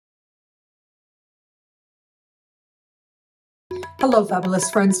Hello,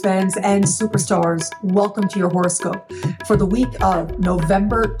 fabulous friends, fans, and superstars. Welcome to your horoscope for the week of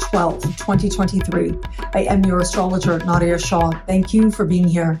November 12th, 2023. I am your astrologer, Nadia Shah. Thank you for being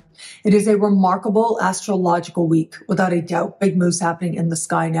here. It is a remarkable astrological week, without a doubt. Big moves happening in the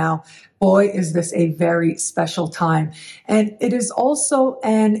sky now. Boy, is this a very special time. And it is also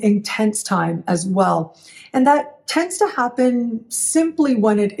an intense time as well. And that tends to happen simply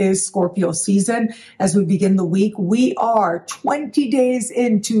when it is Scorpio season. As we begin the week, we are 20 days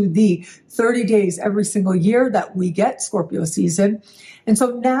into the 30 days every single year that we get Scorpio season. And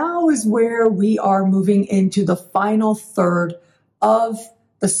so now is where we are moving into the final third of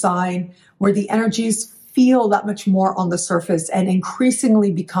the sign, where the energies feel that much more on the surface and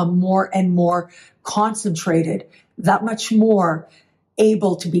increasingly become more and more concentrated, that much more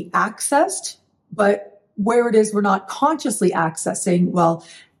able to be accessed. But where it is we're not consciously accessing, well,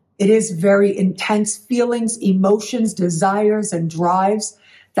 it is very intense feelings, emotions, desires, and drives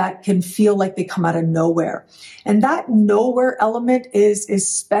that can feel like they come out of nowhere. And that nowhere element is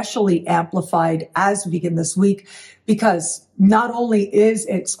especially amplified as we begin this week, because not only is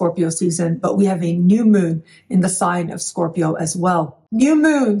it Scorpio season, but we have a new moon in the sign of Scorpio as well. New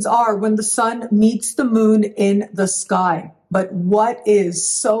moons are when the sun meets the moon in the sky. But what is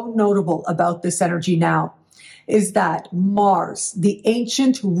so notable about this energy now is that Mars, the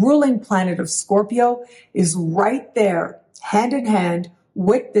ancient ruling planet of Scorpio, is right there, hand in hand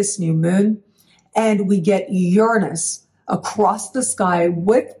with this new moon. And we get Uranus across the sky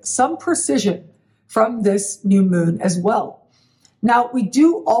with some precision from this new moon as well. Now, we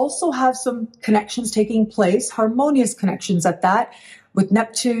do also have some connections taking place, harmonious connections at that, with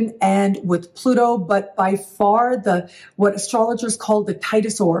Neptune and with Pluto, but by far what astrologers call the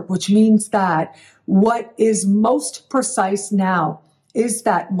tightest orb, which means that what is most precise now is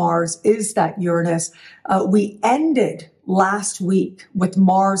that Mars, is that Uranus. We ended last week with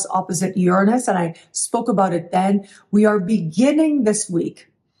Mars opposite Uranus, and I spoke about it then. We are beginning this week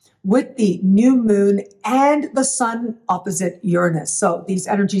with the new moon and the sun opposite Uranus. So these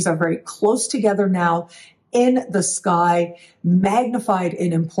energies are very close together now in the sky, magnified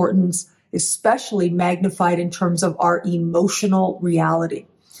in importance, especially magnified in terms of our emotional reality.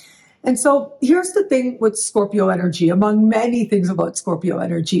 And so here's the thing with Scorpio energy, among many things about Scorpio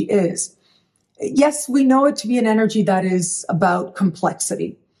energy is, yes, we know it to be an energy that is about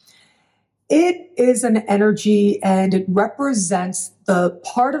complexity. It is an energy and it represents the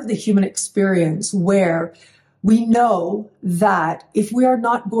part of the human experience where we know that if we are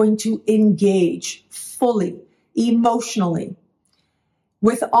not going to engage fully, emotionally,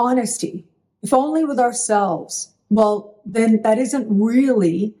 with honesty, if only with ourselves, well, then that isn't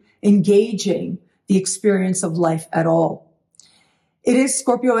really engaging the experience of life at all. It is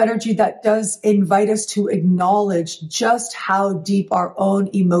Scorpio energy that does invite us to acknowledge just how deep our own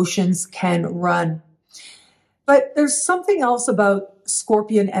emotions can run. But there's something else about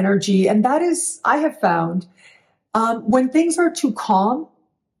Scorpion energy, and that is, I have found, when things are too calm,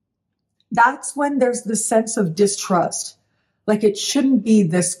 that's when there's this sense of distrust. Like it shouldn't be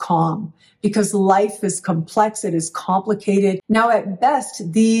this calm because life is complex. It is complicated. Now, at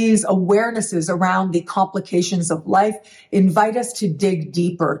best, these awarenesses around the complications of life invite us to dig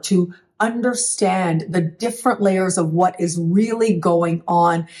deeper, to understand the different layers of what is really going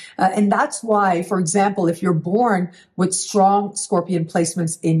on. And that's why, for example, if you're born with strong Scorpion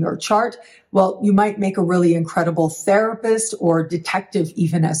placements in your chart, well, you might make a really incredible therapist or detective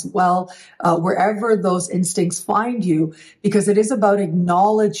even as well, wherever those instincts find you, because it is about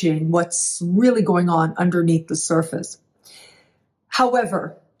acknowledging what's really going on underneath the surface.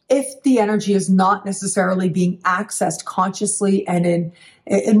 However, if the energy is not necessarily being accessed consciously and in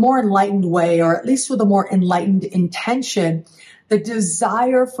a more enlightened way, or at least with a more enlightened intention, the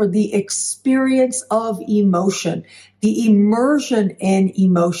desire for the experience of emotion, the immersion in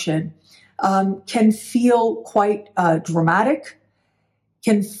emotion, can feel quite dramatic,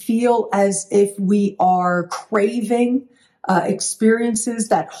 can feel as if we are craving experiences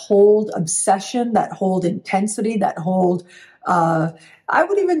that hold obsession, that hold intensity, that hold I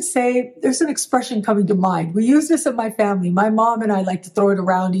would even say there's an expression coming to mind. We use this in my family. My mom and I like to throw it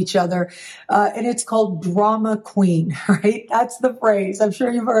around each other, and it's called drama queen, right? That's the phrase. I'm sure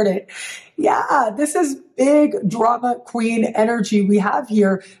you've heard it. Yeah, this is big drama queen energy we have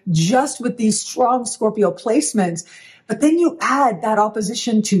here just with these strong Scorpio placements. But then you add that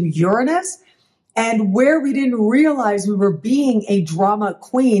opposition to Uranus, and where we didn't realize we were being a drama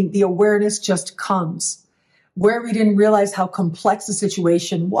queen, the awareness just comes. Where we didn't realize how complex the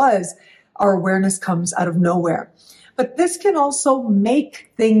situation was, our awareness comes out of nowhere. But this can also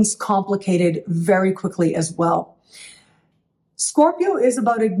make things complicated very quickly as well. Scorpio is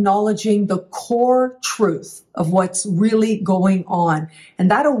about acknowledging the core truth of what's really going on.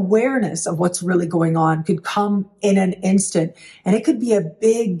 And that awareness of what's really going on could come in an instant. And it could be a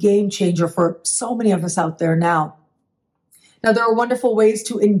big game changer for so many of us out there now. Now, there are wonderful ways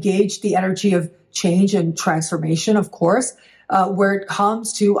to engage the energy of change and transformation, of course, where it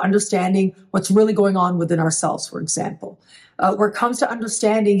comes to understanding what's really going on within ourselves, for example, where it comes to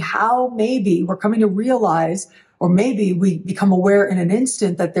understanding how maybe we're coming to realize, or maybe we become aware in an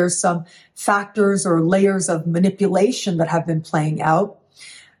instant that there's some factors or layers of manipulation that have been playing out.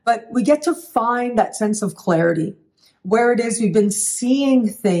 But we get to find that sense of clarity where it is we've been seeing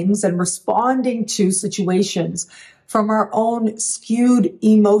things and responding to situations from our own skewed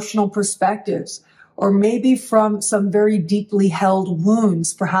emotional perspectives, or maybe from some very deeply held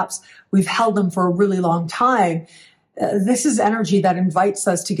wounds. Perhaps we've held them for a really long time. This is energy that invites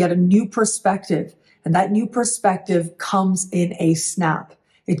us to get a new perspective. And that new perspective comes in a snap.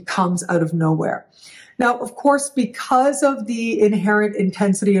 It comes out of nowhere. Now, of course, because of the inherent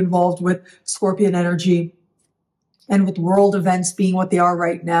intensity involved with Scorpion energy and with world events being what they are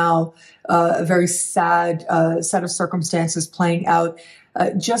right now, a very sad set of circumstances playing out,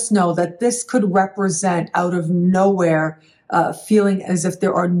 just know that this could represent out of nowhere feeling as if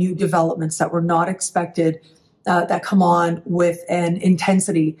there are new developments that were not expected, that come on with an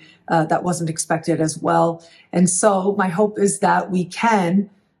intensity that wasn't expected as well. And so my hope is that we can,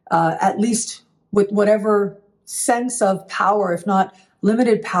 at least with whatever sense of power, if not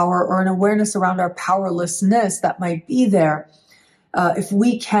limited power, or an awareness around our powerlessness that might be there, if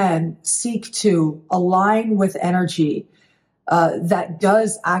we can seek to align with energy that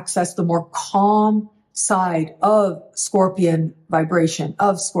does access the more calm side of Scorpion vibration,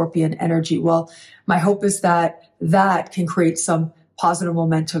 of Scorpion energy. Well, my hope is that that can create some positive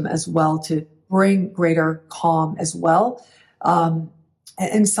momentum as well to bring greater calm as well.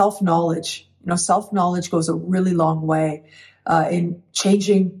 And self-knowledge. Self-knowledge goes a really long way in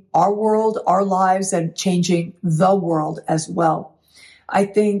changing our world, our lives, and changing the world as well. I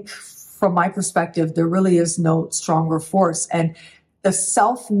think from my perspective, there really is no stronger force. And the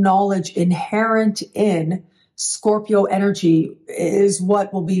self-knowledge inherent in Scorpio energy is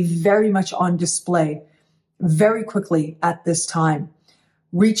what will be very much on display very quickly at this time.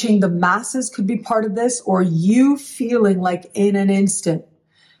 Reaching the masses could be part of this, or you feeling like in an instant,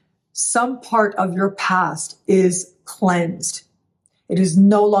 some part of your past is cleansed. It is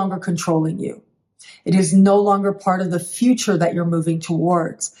no longer controlling you. It is no longer part of the future that you're moving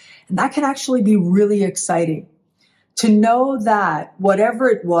towards. And that can actually be really exciting. To know that whatever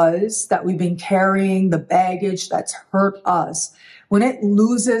it was that we've been carrying, the baggage that's hurt us, when it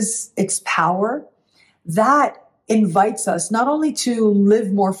loses its power, that invites us not only to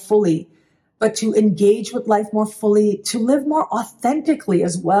live more fully, but to engage with life more fully, to live more authentically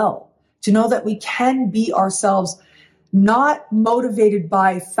as well, to know that we can be ourselves, not motivated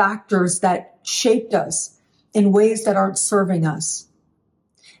by factors that shaped us in ways that aren't serving us.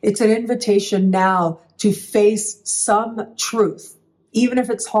 It's an invitation now to face some truth, even if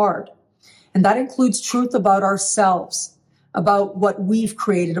it's hard. And that includes truth about ourselves, about what we've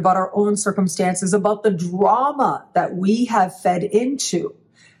created, about our own circumstances, about the drama that we have fed into,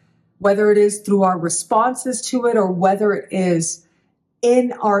 whether it is through our responses to it or whether it is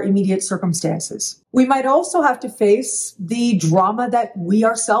in our immediate circumstances. We might also have to face the drama that we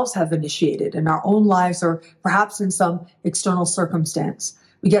ourselves have initiated in our own lives or perhaps in some external circumstance.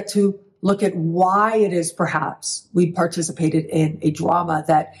 We get to look at why it is perhaps we participated in a drama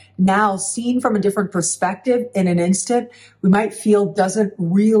that now, seen from a different perspective in an instant, we might feel doesn't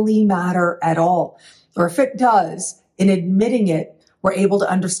really matter at all. Or if it does, in admitting it, we're able to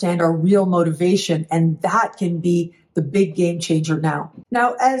understand our real motivation, and that can be the big game changer now.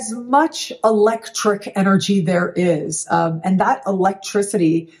 Now, as much electric energy there is, and that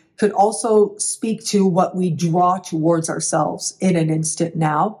electricity could also speak to what we draw towards ourselves in an instant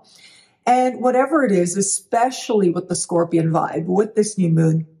now. And whatever it is, especially with the Scorpion vibe, with this new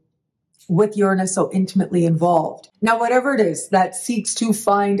moon, with Uranus so intimately involved. Now, whatever it is that seeks to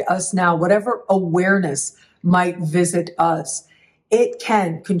find us now, whatever awareness might visit us, it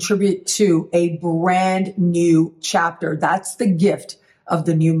can contribute to a brand new chapter. That's the gift of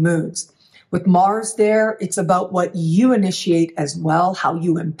the new moons. With Mars there, it's about what you initiate as well, how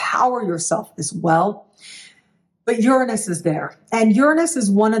you empower yourself as well. But Uranus is there. And Uranus is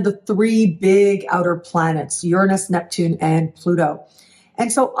one of the three big outer planets, Uranus, Neptune, and Pluto.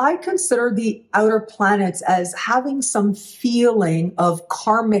 And so I consider the outer planets as having some feeling of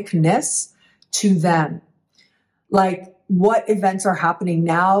karmicness to them. Like what events are happening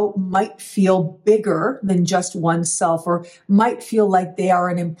now might feel bigger than just oneself, or might feel like they are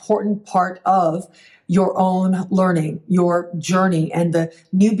an important part of your own learning, your journey, and the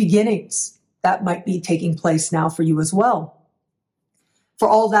new beginnings that might be taking place now for you as well. For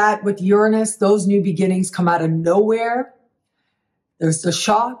all that, with Uranus, those new beginnings come out of nowhere. There's the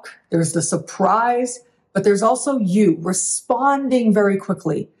shock, there's the surprise, but there's also you responding very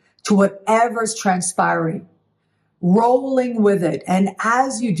quickly to whatever's transpiring, rolling with it. And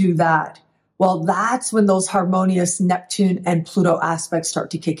as you do that, well, that's when those harmonious Neptune and Pluto aspects start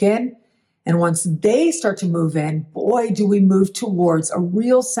to kick in. And once they start to move in, boy, do we move towards a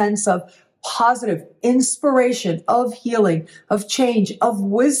real sense of positive inspiration, of healing, of change, of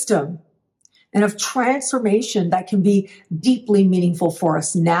wisdom, and of transformation that can be deeply meaningful for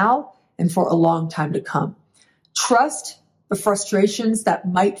us now and for a long time to come. Trust the frustrations that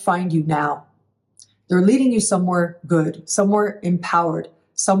might find you now. They're leading you somewhere good, somewhere empowered,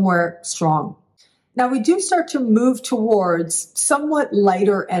 somewhere strong. Now, we do start to move towards somewhat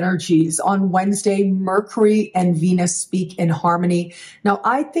lighter energies. On Wednesday, Mercury and Venus speak in harmony. Now,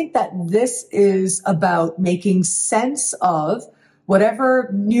 I think that this is about making sense of whatever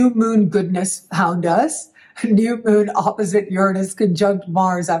new moon goodness found us. New moon opposite Uranus conjunct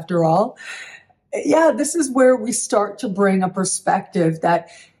Mars, after all. Yeah, this is where we start to bring a perspective that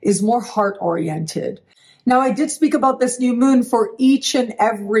is more heart-oriented. Now, I did speak about this new moon for each and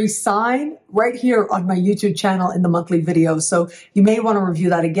every sign right here on my YouTube channel in the monthly videos. So you may want to review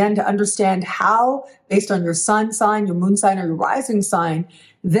that again to understand how, based on your sun sign, your moon sign, or your rising sign,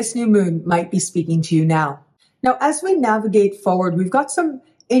 this new moon might be speaking to you now. Now, as we navigate forward, we've got some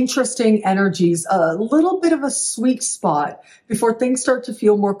interesting energies, a little bit of a sweet spot before things start to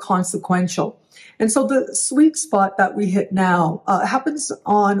feel more consequential. And so the sweet spot that we hit now happens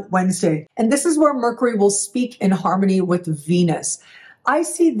on Wednesday. And this is where Mercury will speak in harmony with Venus. I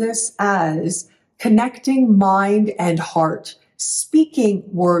see this as connecting mind and heart, speaking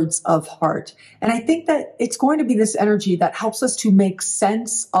words of heart. And I think that it's going to be this energy that helps us to make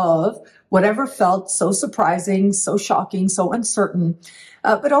sense of whatever felt so surprising, so shocking, so uncertain,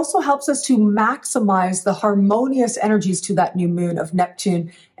 but also helps us to maximize the harmonious energies to that new moon of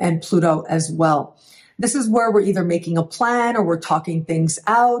Neptune and Pluto as well. This is where we're either making a plan or we're talking things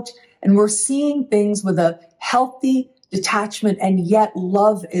out, and we're seeing things with a healthy detachment, and yet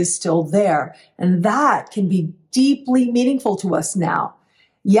love is still there. And that can be deeply meaningful to us now.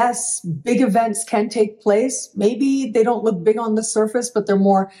 Yes, big events can take place. Maybe they don't look big on the surface, but they're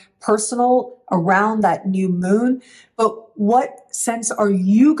more personal around that new moon. But what sense are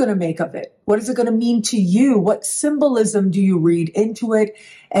you going to make of it? What is it going to mean to you? What symbolism do you read into it?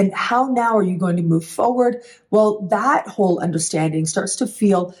 And how now are you going to move forward? Well, that whole understanding starts to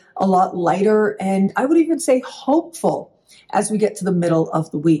feel a lot lighter, and I would even say hopeful as we get to the middle of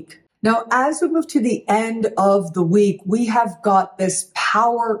the week. Now, as we move to the end of the week, we have got this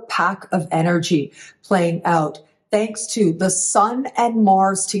power pack of energy playing out, thanks to the Sun and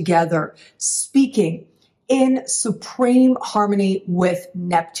Mars together, speaking in supreme harmony with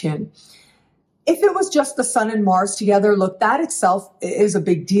Neptune. If it was just the Sun and Mars together, look, that itself is a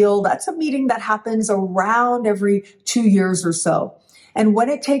big deal. That's a meeting that happens around every 2 years or so. And when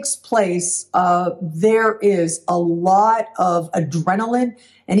it takes place, there is a lot of adrenaline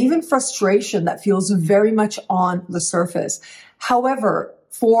and even frustration that feels very much on the surface. However,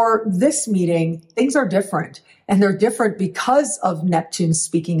 for this meeting, things are different. And they're different because of Neptune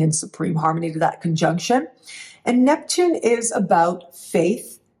speaking in supreme harmony to that conjunction. And Neptune is about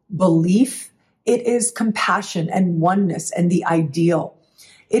faith, belief. It is compassion and oneness and the ideal.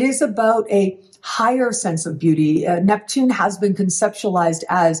 It is about a higher sense of beauty. Neptune has been conceptualized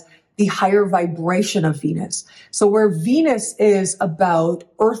as the higher vibration of Venus. So where Venus is about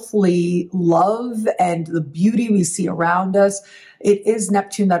earthly love and the beauty we see around us, it is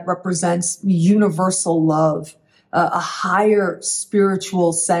Neptune that represents universal love, a higher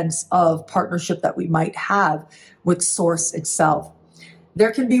spiritual sense of partnership that we might have with Source itself.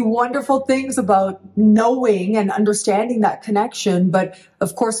 There can be wonderful things about knowing and understanding that connection. But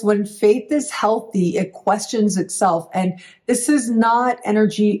of course, when faith is healthy, it questions itself. And this is not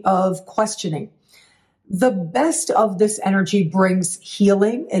energy of questioning. The best of this energy brings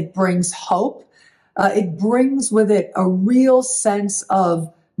healing. It brings hope. It brings with it a real sense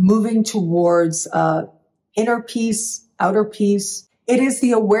of moving towards inner peace, outer peace. It is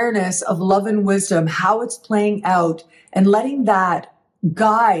the awareness of love and wisdom, how it's playing out, and letting that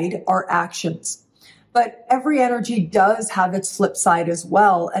guide our actions. But every energy does have its flip side as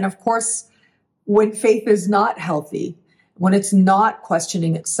well. And of course, when faith is not healthy, when it's not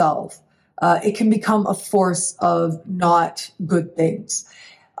questioning itself, it can become a force of not good things.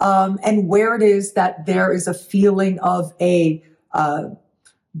 And where it is that there is a feeling of a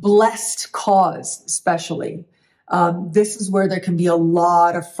blessed cause, especially, this is where there can be a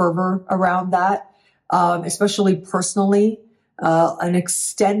lot of fervor around that, especially personally, an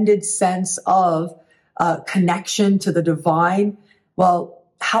extended sense of connection to the divine. Well,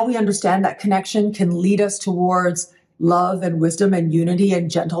 how we understand that connection can lead us towards love and wisdom and unity and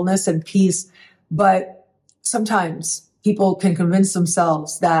gentleness and peace. But sometimes people can convince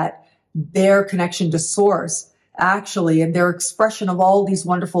themselves that their connection to source actually, and their expression of all these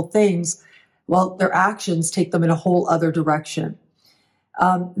wonderful things, well, their actions take them in a whole other direction.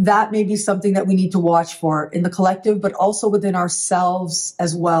 That may be something that we need to watch for in the collective, but also within ourselves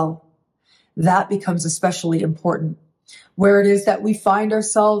as well. That becomes especially important, where it is that we find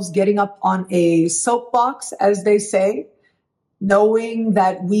ourselves getting up on a soapbox, as they say, knowing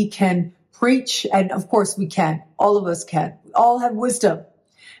that we can preach. And of course we can. All of us can. We all have wisdom.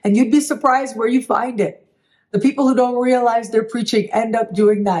 And you'd be surprised where you find it. The people who don't realize they're preaching end up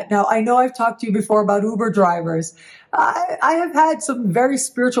doing that. Now, I know I've talked to you before about Uber drivers. I have had some very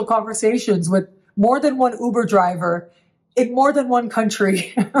spiritual conversations with more than one Uber driver in more than one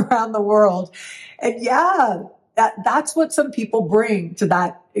country around the world. And yeah, that's what some people bring to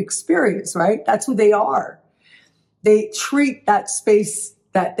that experience, right? That's who they are. They treat that space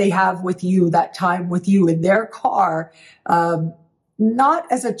that they have with you, that time with you in their car, not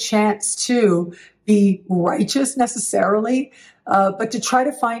as a chance to be righteous necessarily, but to try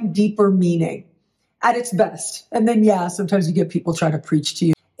to find deeper meaning at its best. And then, yeah, sometimes you get people trying to preach to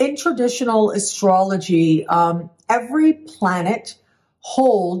you. In traditional astrology, every planet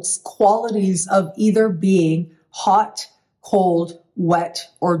holds qualities of either being hot, cold, wet,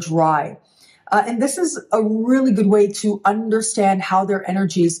 or dry. And this is a really good way to understand how their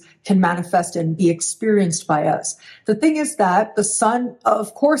energies can manifest and be experienced by us. The thing is that the sun,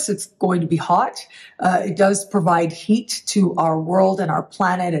 of course, it's going to be hot. It does provide heat to our world and our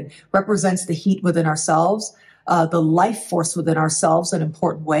planet and represents the heat within ourselves, the life force within ourselves in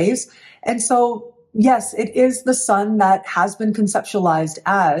important ways. And so, yes, it is the sun that has been conceptualized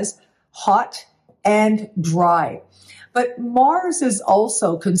as hot and dry. But Mars is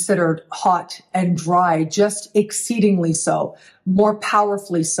also considered hot and dry, just exceedingly so, more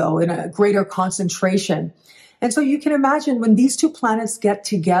powerfully so, in a greater concentration. And so you can imagine when these two planets get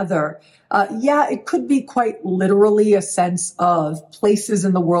together, it could be quite literally a sense of places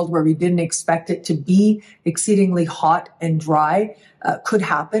in the world where we didn't expect it to be exceedingly hot and dry, could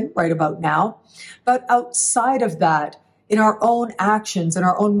happen right about now. But outside of that, in our own actions and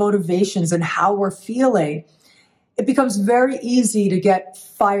our own motivations and how we're feeling, it becomes very easy to get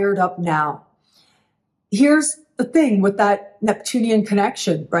fired up now. Here's the thing with that Neptunian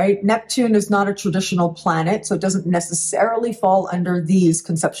connection, right? Neptune is not a traditional planet, so it doesn't necessarily fall under these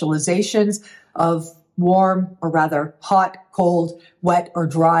conceptualizations of warm, or rather hot, cold, wet, or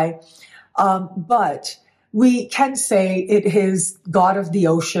dry. But we can say it is God of the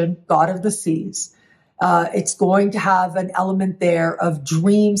ocean, God of the seas. It's going to have an element there of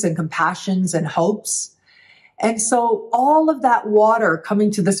dreams and compassions and hopes. And so all of that water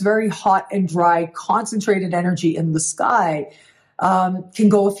coming to this very hot and dry, concentrated energy in the sky can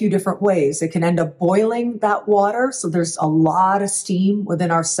go a few different ways. It can end up boiling that water, so there's a lot of steam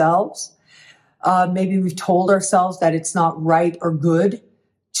within ourselves. Maybe we've told ourselves that it's not right or good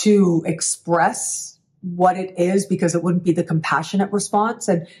to express what it is because it wouldn't be the compassionate response,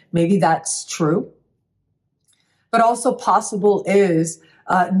 and maybe that's true. But also possible is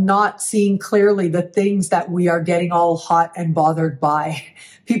not seeing clearly the things that we are getting all hot and bothered by,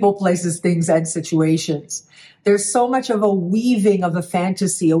 people, places, things, and situations. There's so much of a weaving of a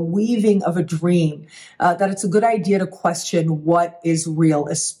fantasy, a weaving of a dream, that it's a good idea to question what is real,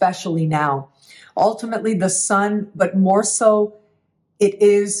 especially now. Ultimately, the sun, but more so, it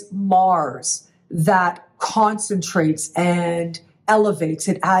is Mars that concentrates and elevates.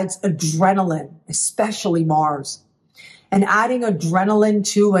 It adds adrenaline, especially Mars. And adding adrenaline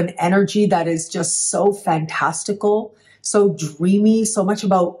to an energy that is just so fantastical, so dreamy, so much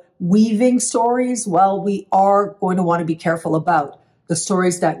about weaving stories, well, we are going to want to be careful about the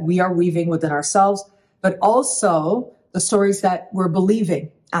stories that we are weaving within ourselves, but also the stories that we're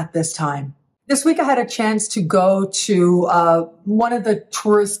believing at this time. This week I had a chance to go to one of the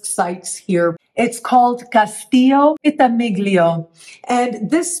tourist sites here. It's called Castillo Itamiglio. And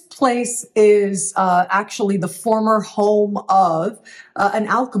this place is actually the former home of an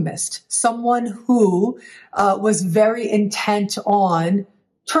alchemist, someone who was very intent on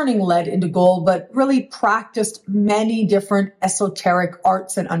turning lead into gold, but really practiced many different esoteric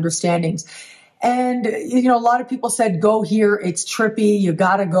arts and understandings. And, a lot of people said, go here. It's trippy. You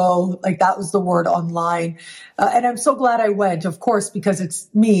gotta go. Like that was the word online. And I'm so glad I went, of course, because it's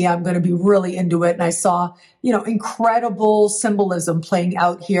me. I'm going to be really into it. And I saw, incredible symbolism playing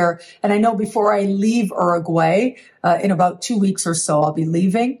out here. And I know before I leave Uruguay, in about 2 weeks or so, I'll be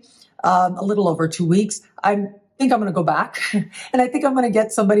leaving, a little over 2 weeks. I think I'm going to go back and I think I'm going to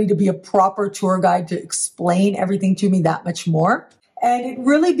get somebody to be a proper tour guide to explain everything to me that much more. And it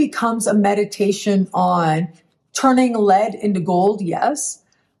really becomes a meditation on turning lead into gold, yes,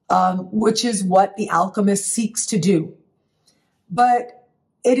 which is what the alchemist seeks to do. But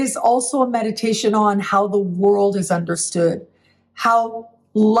it is also a meditation on how the world is understood, how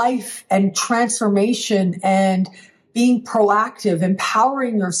life and transformation and being proactive,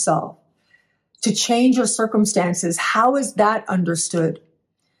 empowering yourself to change your circumstances, how is that understood?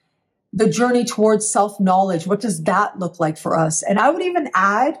 The journey towards self-knowledge, what does that look like for us? And I would even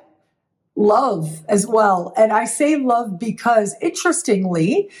add love as well. And I say love because,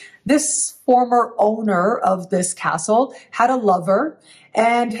 interestingly, this former owner of this castle had a lover,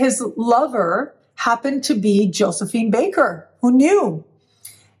 and his lover happened to be Josephine Baker. Who knew?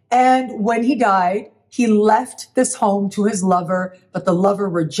 And when he died, he left this home to his lover, but the lover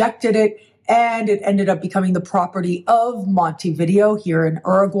rejected it. And it ended up becoming the property of Montevideo here in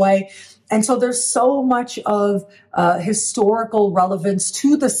Uruguay. And so there's so much of historical relevance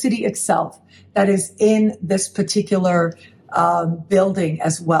to the city itself that is in this particular building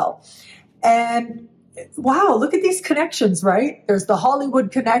as well. And wow, look at these connections, right? There's the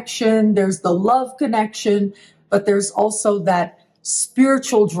Hollywood connection, there's the love connection, but there's also that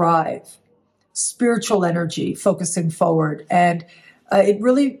spiritual drive, spiritual energy focusing forward. And it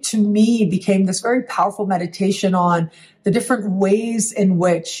really, to me, became this very powerful meditation on the different ways in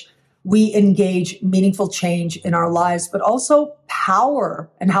which we engage meaningful change in our lives, but also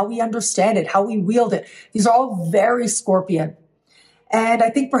power and how we understand it, how we wield it. These are all very Scorpion. And I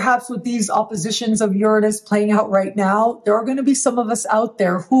think perhaps with these oppositions of Uranus playing out right now, there are going to be some of us out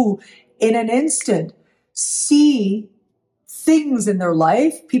there who, in an instant, see things in their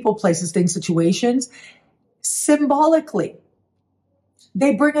life, people, places, things, situations, symbolically.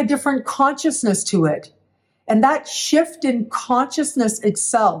 They bring a different consciousness to it. And that shift in consciousness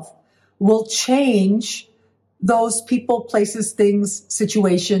itself will change those people, places, things,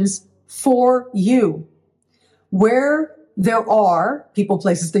 situations for you. Where there are people,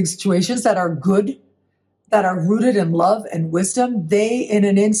 places, things, situations that are good, that are rooted in love and wisdom, they in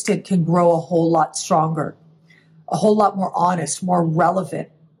an instant can grow a whole lot stronger, a whole lot more honest, more relevant.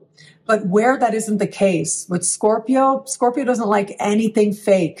 But where that isn't the case with Scorpio, Scorpio doesn't like anything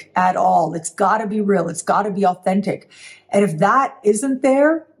fake at all. It's got to be real. It's got to be authentic. And if that isn't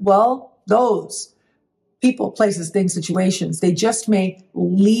there, well, those people, places, things, situations, they just may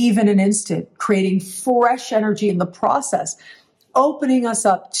leave in an instant, creating fresh energy in the process, opening us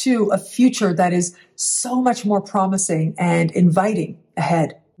up to a future that is so much more promising and inviting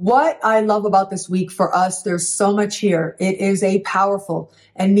ahead. What I love about this week for us, there's so much here. It is a powerful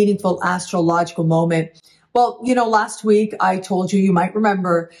and meaningful astrological moment. Well, last week I told you, you might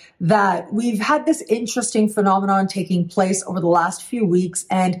remember that we've had this interesting phenomenon taking place over the last few weeks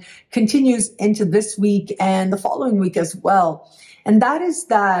and continues into this week and the following week as well. And that is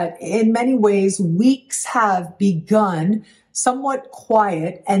that in many ways, weeks have begun somewhat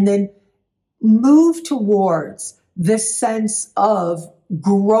quiet and then move towards this sense of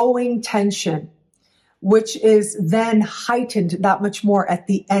growing tension, which is then heightened that much more at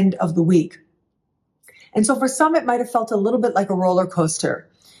the end of the week. And so for some, it might have felt a little bit like a roller coaster.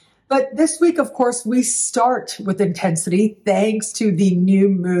 But this week, of course, we start with intensity, thanks to the new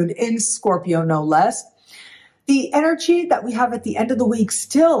moon in Scorpio, no less. The energy that we have at the end of the week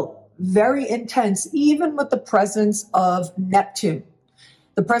still very intense, even with the presence of Neptune.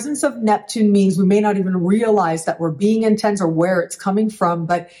 The presence of Neptune means we may not even realize that we're being intense or where it's coming from,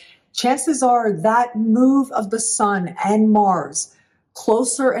 but chances are that move of the sun and Mars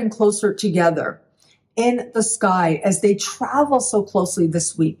closer and closer together in the sky as they travel so closely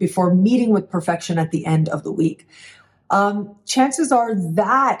this week before meeting with perfection at the end of the week. Chances are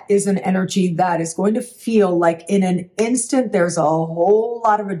that is an energy that is going to feel like in an instant there's a whole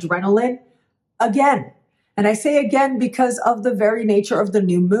lot of adrenaline again. And I say again because of the very nature of the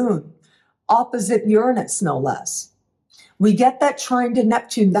new moon, opposite Uranus, no less. We get that trine to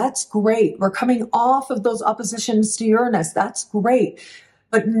Neptune. That's great. We're coming off of those oppositions to Uranus. That's great.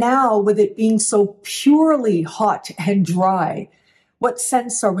 But now with it being so purely hot and dry, what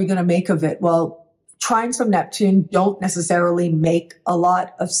sense are we going to make of it? Well, trines from Neptune don't necessarily make a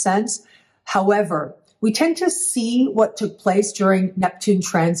lot of sense. However, we tend to see what took place during Neptune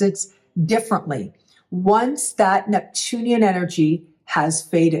transits differently once that Neptunian energy has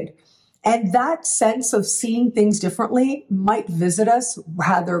faded. And that sense of seeing things differently might visit us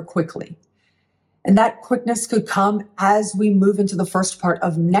rather quickly. And that quickness could come as we move into the first part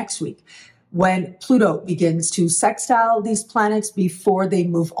of next week, when Pluto begins to sextile these planets before they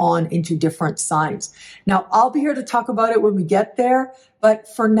move on into different signs. Now, I'll be here to talk about it when we get there, but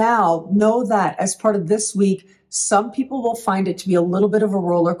for now, know that as part of this week, some people will find it to be a little bit of a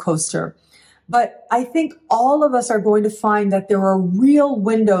roller coaster. But I think all of us are going to find that there are real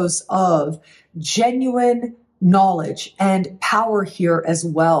windows of genuine knowledge and power here as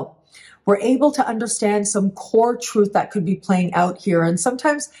well. We're able to understand some core truth that could be playing out here. And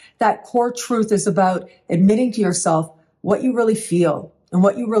sometimes that core truth is about admitting to yourself what you really feel and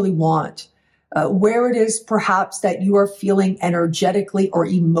what you really want, where it is perhaps that you are feeling energetically or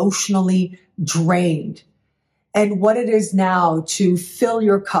emotionally drained, and what it is now to fill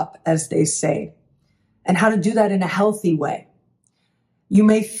your cup, as they say, and how to do that in a healthy way. You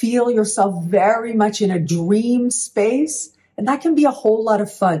may feel yourself very much in a dream space, and that can be a whole lot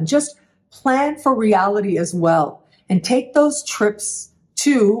of fun. Just plan for reality as well, and take those trips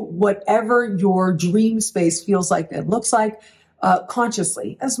to whatever your dream space feels like and looks like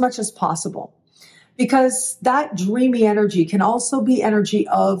consciously as much as possible. Because that dreamy energy can also be energy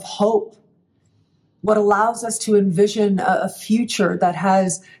of hope, what allows us to envision a future that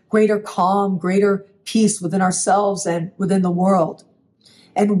has greater calm, greater peace within ourselves and within the world.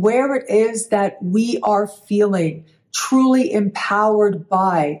 And where it is that we are feeling truly empowered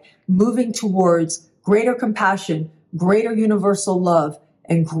by moving towards greater compassion, greater universal love,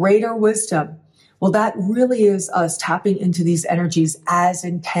 and greater wisdom, well, that really is us tapping into these energies as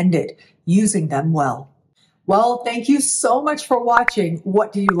intended, using them well. Well, thank you so much for watching.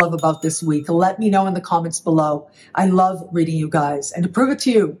 What do you love about this week? Let me know in the comments below. I love reading you guys. And to prove it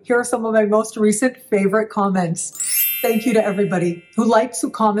to you, here are some of my most recent favorite comments. Thank you to everybody who likes, who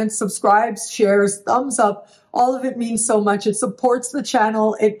comments, subscribes, shares, thumbs up. All of it means so much. It supports the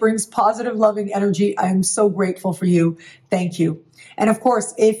channel. It brings positive, loving energy. I am so grateful for you. Thank you. And of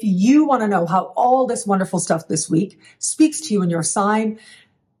course, if you want to know how all this wonderful stuff this week speaks to you in your sign,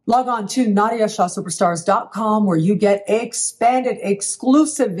 log on to NadiaShawSuperstars.com, where you get expanded,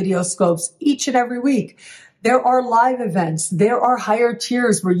 exclusive video scopes each and every week. There are live events. There are higher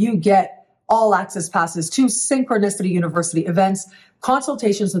tiers where you get all access passes to Synchronicity University events,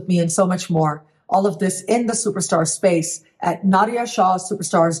 consultations with me, and so much more. All of this in the Superstar space at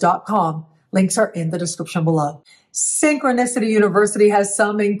NadiaShawSuperstars.com. Links are in the description below. Synchronicity University has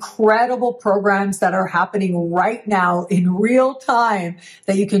some incredible programs that are happening right now in real time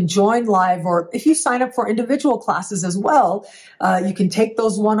that you can join live, or if you sign up for individual classes as well, you can take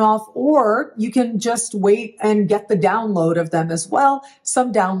those one-off, or you can just wait and get the download of them as well.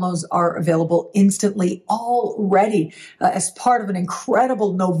 Some downloads are available instantly already as part of an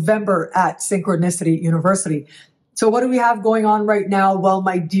incredible November at Synchronicity University. So what do we have going on right now? Well,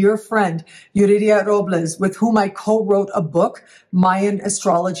 my dear friend, Yuridia Robles, with whom I co-wrote a book, Mayan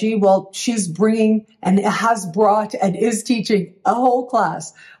Astrology, well, she's bringing and has brought and is teaching a whole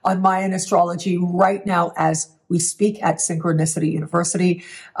class on Mayan astrology right now as we speak at Synchronicity University.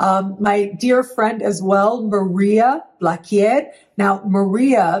 My dear friend as well, Maria Blaquier. Now,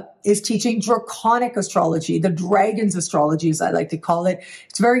 Maria is teaching draconic astrology, the dragon's astrology, as I like to call it.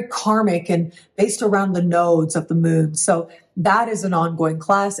 It's very karmic and based around the nodes of the moon. So that is an ongoing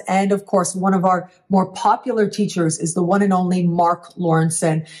class. And of course, one of our more popular teachers is the one and only Mark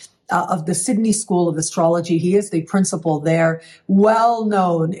Lawrenson of the Sydney School of Astrology. He is the principal there, well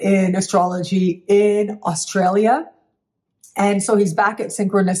known in astrology in Australia. And so he's back at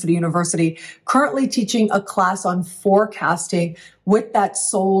Synchronicity University, currently teaching a class on forecasting with that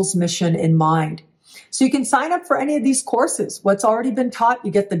soul's mission in mind. So you can sign up for any of these courses. What's already been taught,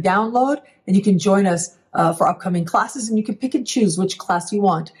 you get the download, and you can join us for upcoming classes, and you can pick and choose which class you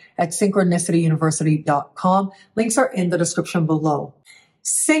want at synchronicityuniversity.com. Links are in the description below.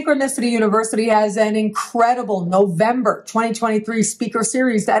 Synchronicity University has an incredible November 2023 speaker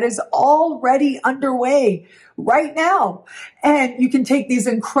series that is already underway right now. And you can take these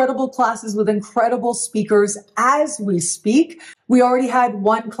incredible classes with incredible speakers as we speak. We already had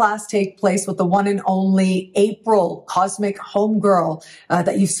one class take place with the one and only April, Cosmic Homegirl,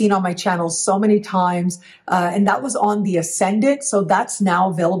 that you've seen on my channel so many times. And that was on the Ascendant. So that's now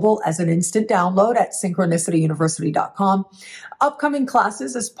available as an instant download at synchronicityuniversity.com. Upcoming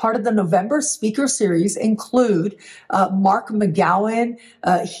classes as part of the November speaker series include Mark McGowan.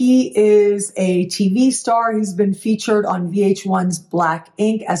 He is a TV star. He's been featured on VH1's Black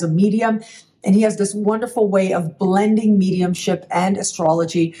Ink as a medium. And he has this wonderful way of blending mediumship and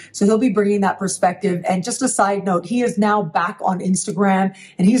astrology. So he'll be bringing that perspective. And just a side note, he is now back on Instagram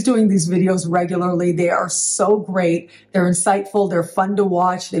and he's doing these videos regularly. They are so great. They're insightful. They're fun to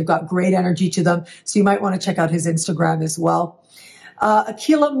watch. They've got great energy to them. So you might want to check out his Instagram as well.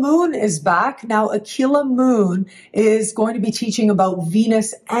 Aquila Moon is back. Now, Aquila Moon is going to be teaching about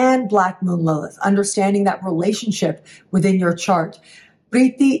Venus and Black Moon Lilith, understanding that relationship within your chart.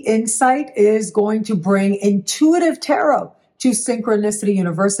 Preeti Insight is going to bring intuitive tarot to Synchronicity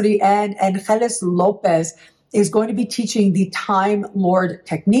University, and Angeles Lopez is going to be teaching the Time Lord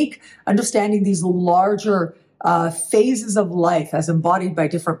technique, understanding these larger phases of life as embodied by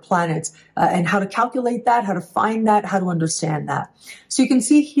different planets, and how to calculate that, how to find that, how to understand that. So you can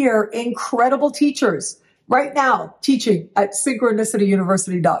see here incredible teachers right now teaching at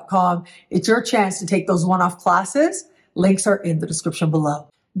synchronicityuniversity.com. It's your chance to take those one-off classes. Links are in the description below.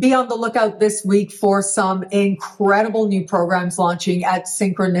 Be on the lookout this week for some incredible new programs launching at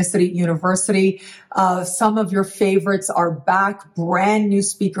Synchronicity University. Some of your favorites are back, brand new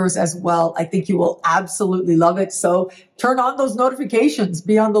speakers as well. I think you will absolutely love it. So turn on those notifications.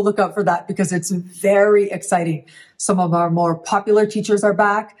 Be on the lookout for that because it's very exciting. Some of our more popular teachers are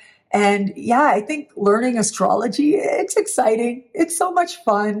back. And yeah, I think learning astrology, it's exciting. It's so much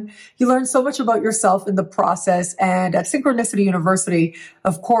fun. You learn so much about yourself in the process. And at Synchronicity University,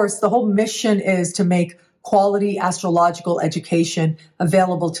 of course, the whole mission is to make quality astrological education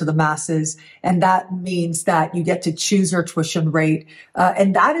available to the masses. And that means that you get to choose your tuition rate.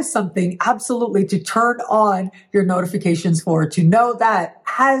 And that is something absolutely to turn on your notifications for, to know that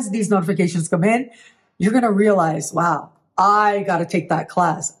as these notifications come in, you're going to realize, wow, I got to take that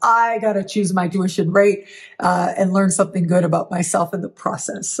class. I got to choose my tuition rate and learn something good about myself in the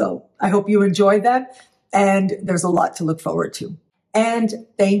process. So I hope you enjoy them. And there's a lot to look forward to. And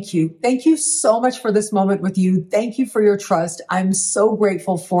thank you. Thank you so much for this moment with you. Thank you for your trust. I'm so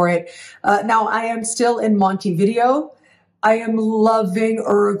grateful for it. Now, I am still in Montevideo. I am loving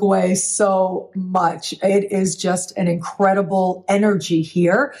Uruguay so much. It is just an incredible energy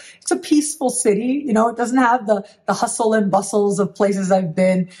here. It's a peaceful city. You know, it doesn't have the hustle and bustles of places I've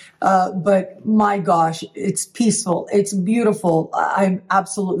been. But my gosh, it's peaceful. It's beautiful. I'm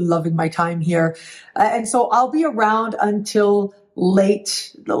absolutely loving my time here. And so I'll be around until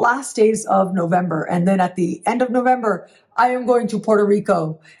the last days of November. And then at the end of November, I am going to Puerto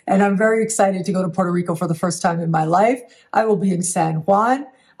Rico, and I'm very excited to go to Puerto Rico for the first time in my life. I will be in San Juan.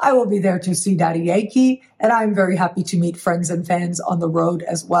 I will be there to see Daddy Yankee, and I'm very happy to meet friends and fans on the road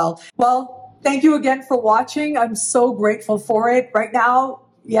as well. Well, thank you again for watching. I'm so grateful for it. Right now,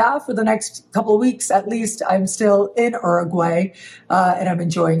 yeah, for the next couple of weeks at least, I'm still in Uruguay, and I'm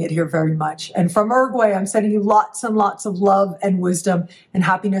enjoying it here very much. And from Uruguay, I'm sending you lots and lots of love and wisdom and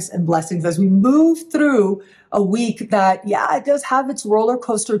happiness and blessings as we move through a week that, yeah, it does have its roller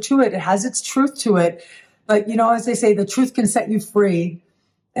coaster to it. It has its truth to it. But, you know, as they say, the truth can set you free.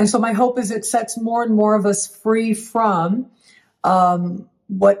 And so my hope is it sets more and more of us free from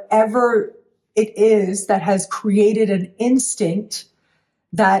whatever it is that has created an instinct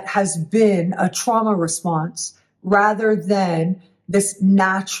that has been a trauma response rather than this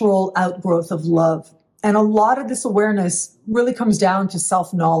natural outgrowth of love. And a lot of this awareness really comes down to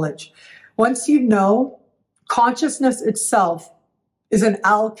self-knowledge. Once you know, consciousness itself is an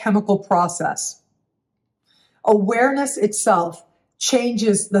alchemical process. Awareness itself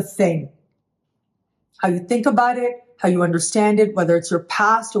changes the thing. How you think about it, how you understand it, whether it's your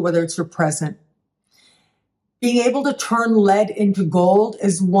past or whether it's your present. Being able to turn lead into gold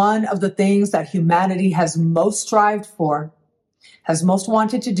is one of the things that humanity has most strived for, has most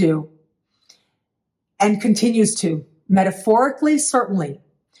wanted to do, and continues to. Metaphorically, certainly,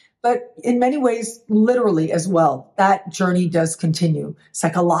 but in many ways, literally as well. That journey does continue.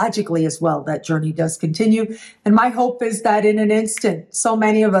 Psychologically as well, that journey does continue. And my hope is that in an instant, so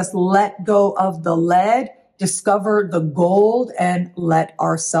many of us let go of the lead, discover the gold, and let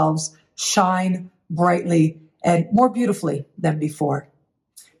ourselves shine brightly and more beautifully than before.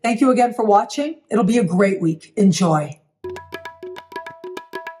 Thank you again for watching. It'll be a great week. Enjoy.